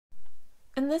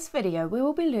In this video, we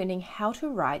will be learning how to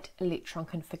write electron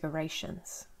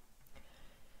configurations.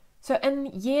 So in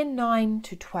year 9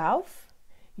 to 12,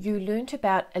 you learnt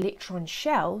about electron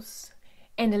shells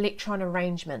and electron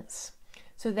arrangements.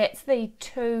 So that's the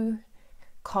 2,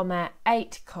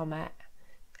 8,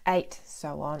 8,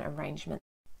 so on arrangement.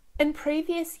 In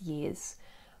previous years,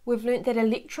 we've learnt that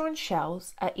electron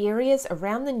shells are areas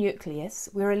around the nucleus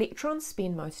where electrons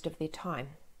spend most of their time.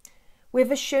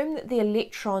 We've assumed that the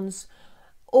electrons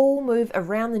all move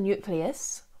around the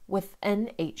nucleus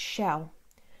within each shell.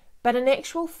 But in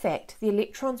actual fact, the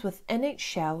electrons within each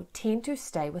shell tend to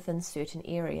stay within certain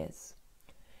areas.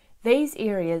 These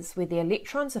areas where the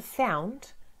electrons are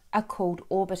found are called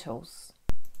orbitals.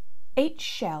 Each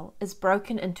shell is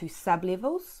broken into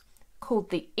sublevels, called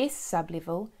the S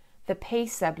sublevel, the P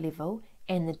sublevel,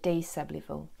 and the D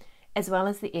sublevel, as well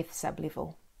as the F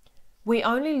sublevel. We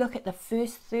only look at the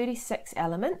first 36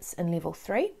 elements in level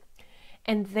 3,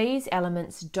 and these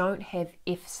elements don't have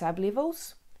F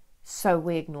sublevels, so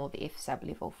we ignore the F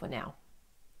sublevel for now.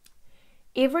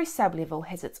 Every sublevel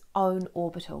has its own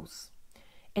orbitals,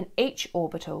 and each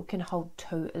orbital can hold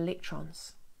 2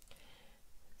 electrons.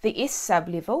 The S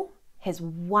sublevel has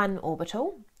one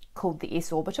orbital, called the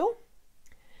S orbital,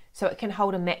 so it can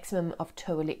hold a maximum of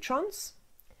 2 electrons.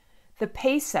 The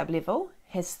P sublevel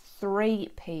has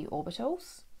 3 p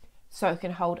orbitals, so it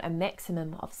can hold a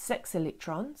maximum of 6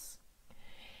 electrons.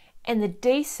 And the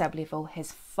D sublevel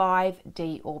has 5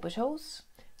 d orbitals,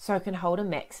 so it can hold a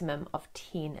maximum of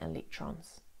 10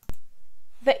 electrons.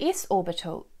 The S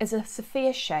orbital is a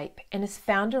sphere shape and is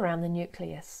found around the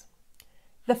nucleus.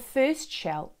 The first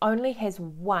shell only has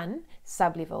one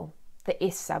sublevel, the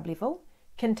S sublevel,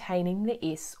 containing the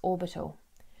S orbital.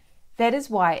 That is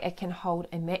why it can hold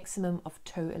a maximum of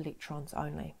 2 electrons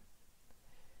only.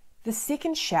 The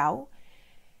second shell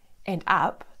and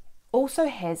up also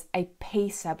has a P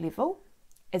sublevel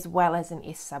as well as an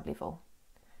S sublevel.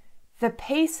 The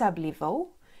P sublevel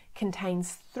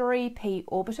contains 3 p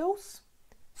orbitals,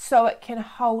 so it can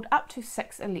hold up to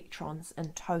 6 electrons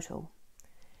in total.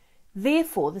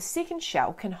 Therefore, the second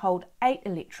shell can hold 8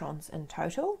 electrons in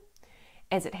total,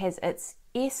 as it has its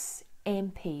S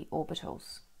and P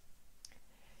orbitals.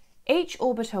 Each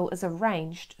orbital is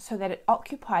arranged so that it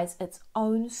occupies its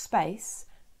own space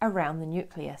around the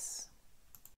nucleus.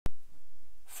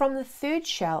 From the third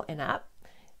shell and up,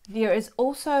 there is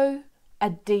also a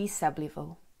D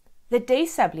sublevel. The D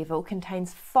sublevel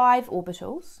contains 5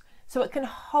 orbitals, so it can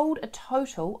hold a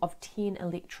total of 10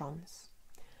 electrons.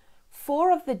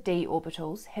 4 of the D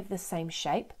orbitals have the same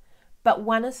shape, but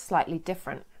one is slightly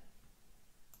different.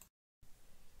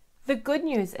 The good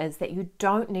news is that you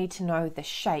don't need to know the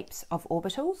shapes of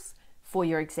orbitals for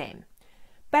your exam,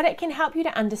 but it can help you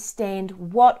to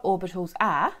understand what orbitals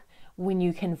are when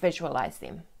you can visualize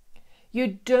them. You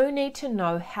do need to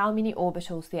know how many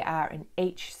orbitals there are in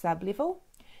each sublevel,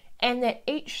 and that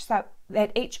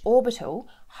each orbital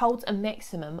holds a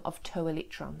maximum of 2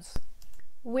 electrons.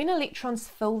 When electrons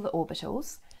fill the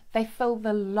orbitals, they fill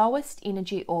the lowest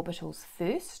energy orbitals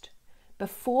first,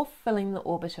 before filling the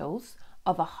orbitals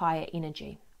of a higher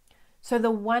energy. So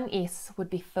the 1s would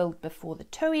be filled before the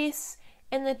 2s,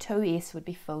 and the 2s would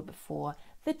be filled before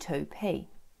the 2p.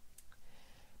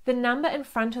 The number in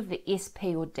front of the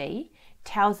SP or D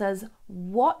tells us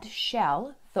what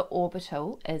shell the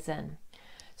orbital is in.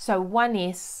 So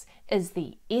 1s is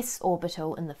the S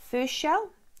orbital in the first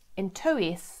shell, and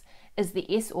 2s is the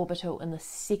S orbital in the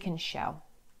second shell.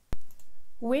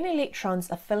 When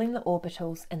electrons are filling the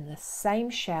orbitals in the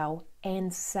same shell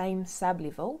and same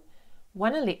sublevel,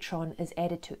 1 electron is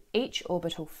added to each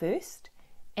orbital first,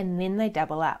 and then they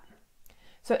double up.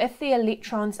 So if the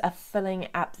electrons are filling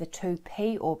up the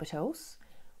 2p orbitals,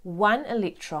 1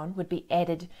 electron would be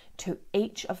added to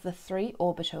each of the 3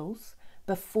 orbitals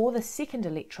before the second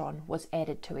electron was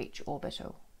added to each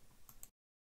orbital.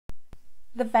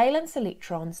 The valence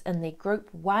electrons in the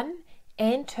group 1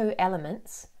 and 2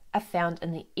 elements are found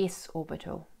in the S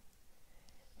orbital.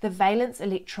 The valence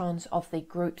electrons of the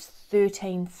groups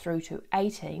 13 through to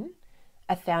 18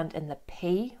 are found in the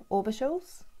p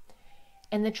orbitals,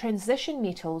 and the transition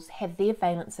metals have their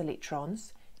valence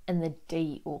electrons in the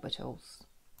d orbitals.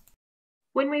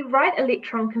 When we write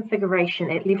electron configuration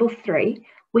at level 3,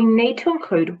 we need to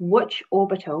include which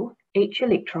orbital each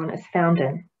electron is found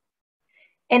in.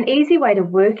 An easy way to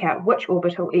work out which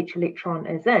orbital each electron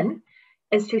is in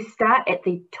is to start at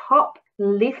the top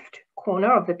left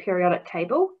corner of the periodic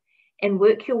table and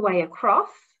work your way across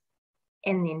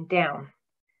and then down.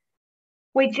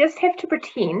 We just have to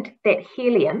pretend that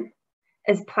helium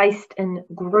is placed in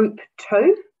group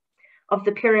 2 of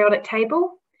the periodic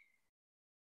table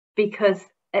because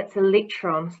its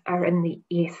electrons are in the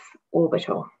s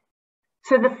orbital.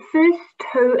 So the first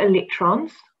 2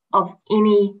 electrons of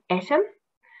any atom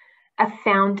are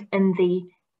found in the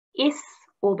s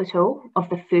orbital of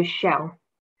the first shell,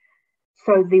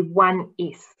 so the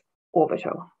 1s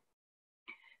orbital.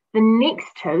 The next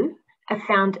 2 are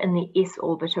found in the s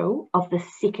orbital of the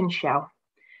second shell,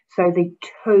 so the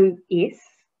 2s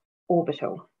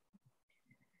orbital.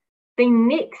 The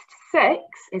next 6,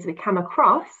 as we come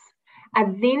across,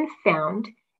 are then found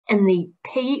in the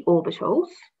p orbitals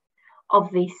of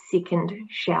the second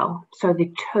shell, so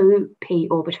the 2p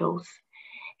orbitals.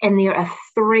 And there are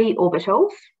 3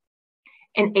 orbitals,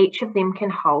 and each of them can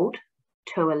hold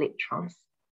 2 electrons.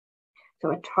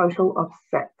 So a total of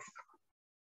 6.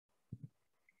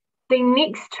 The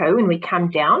next 2, when we come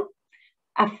down,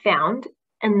 are found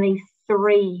in the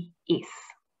 3s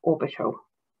orbital.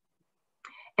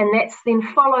 And that's then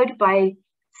followed by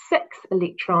 6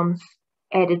 electrons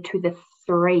added to the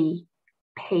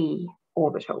 3p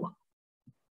orbital.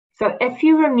 So if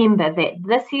you remember that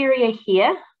this area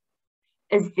here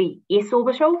is the s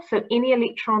orbital, so any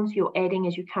electrons you're adding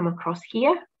as you come across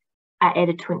here are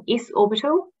added to an s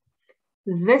orbital.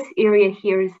 This area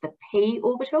here is the p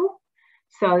orbital,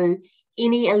 so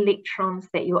any electrons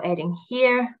that you're adding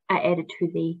here are added to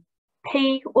the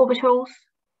p orbitals.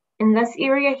 And this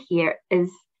area here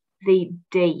is the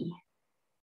d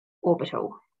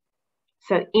orbital.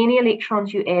 So any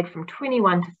electrons you add from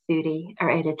 21 to 30 are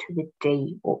added to the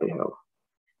d orbital.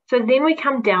 So then we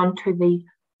come down to the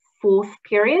 4th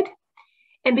period.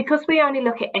 And because we only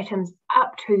look at atoms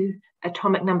up to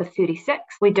atomic number 36,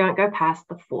 we don't go past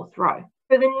the 4th row.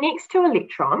 So the next 2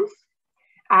 electrons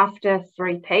after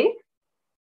 3p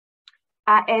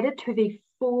are added to the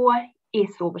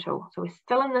 4s orbital. So we're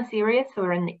still in this area, so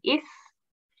we're in the s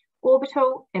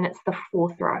orbital, and it's the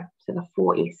 4th row, so the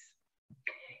 4s.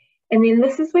 And then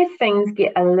this is where things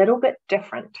get a little bit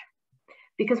different,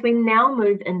 because we now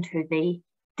move into the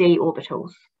d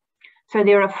orbitals. So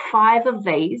there are 5 of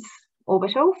these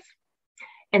orbitals,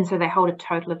 and so they hold a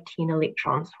total of 10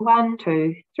 electrons. 1,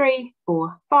 2, 3,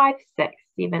 4, 5, 6,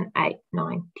 7, 8,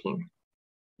 9, 10.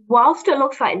 Whilst it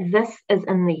looks like this is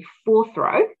in the 4th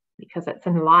row, because it's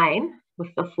in line with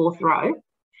the 4th row,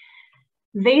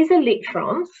 these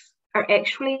electrons are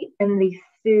actually in the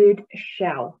 3rd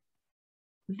shell.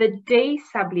 The d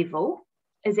sublevel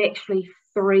is actually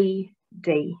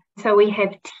 3d. So we have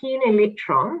 10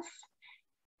 electrons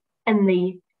in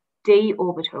the d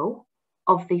orbital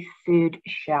of the 3rd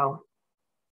shell.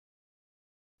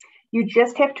 You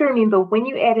just have to remember when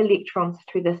you add electrons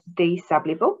to this d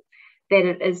sublevel that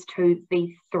it is to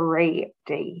the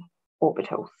 3d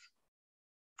orbitals.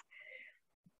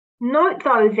 Note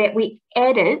though that we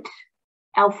added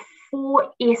our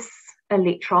 4s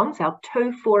electrons, our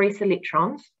 2 4s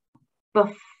electrons,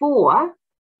 before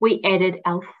we added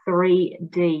our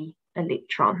 3d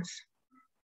electrons.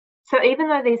 So even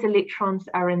though these electrons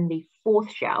are in the 4th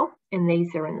shell and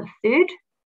these are in the 3rd,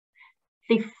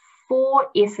 the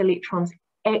 4s electrons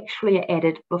actually are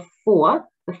added before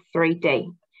the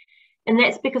 3d. And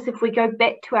that's because if we go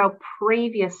back to our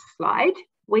previous slide,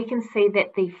 we can see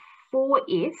that the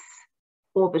 4s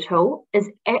orbital is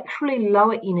actually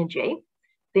lower energy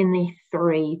than the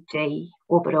 3d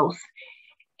orbitals.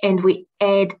 And we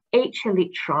add each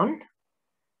electron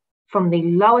from the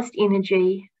lowest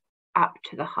energy up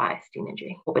to the highest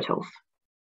energy orbitals.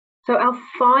 So our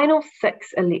final 6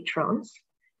 electrons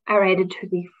are added to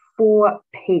the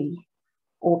 4p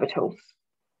orbitals.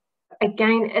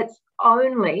 Again, it's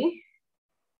only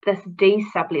this d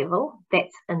sublevel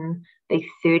that's in the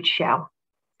 3rd shell.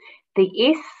 The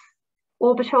s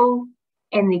orbital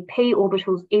and the p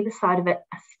orbitals either side of it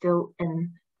are still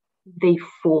in the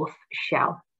 4th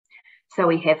shell. So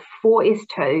we have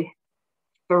 4s2,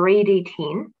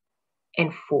 3d10,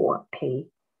 and 4p6.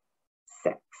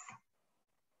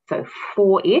 So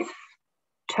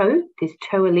 4s2, there's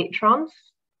 2 electrons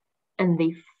in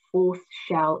the 4th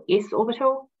shell s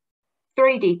orbital,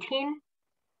 3d10,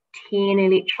 10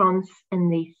 electrons in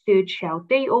the 3rd shell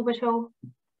d orbital,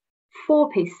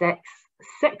 4p6,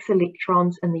 6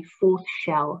 electrons in the 4th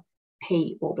shell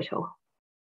p orbital.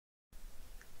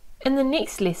 In the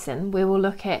next lesson, we will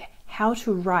look at how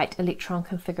to write electron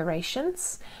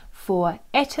configurations for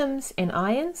atoms and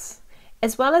ions,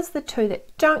 as well as the 2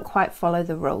 that don't quite follow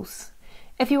the rules.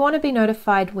 If you want to be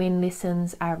notified when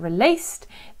lessons are released,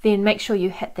 then make sure you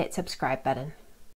hit that subscribe button.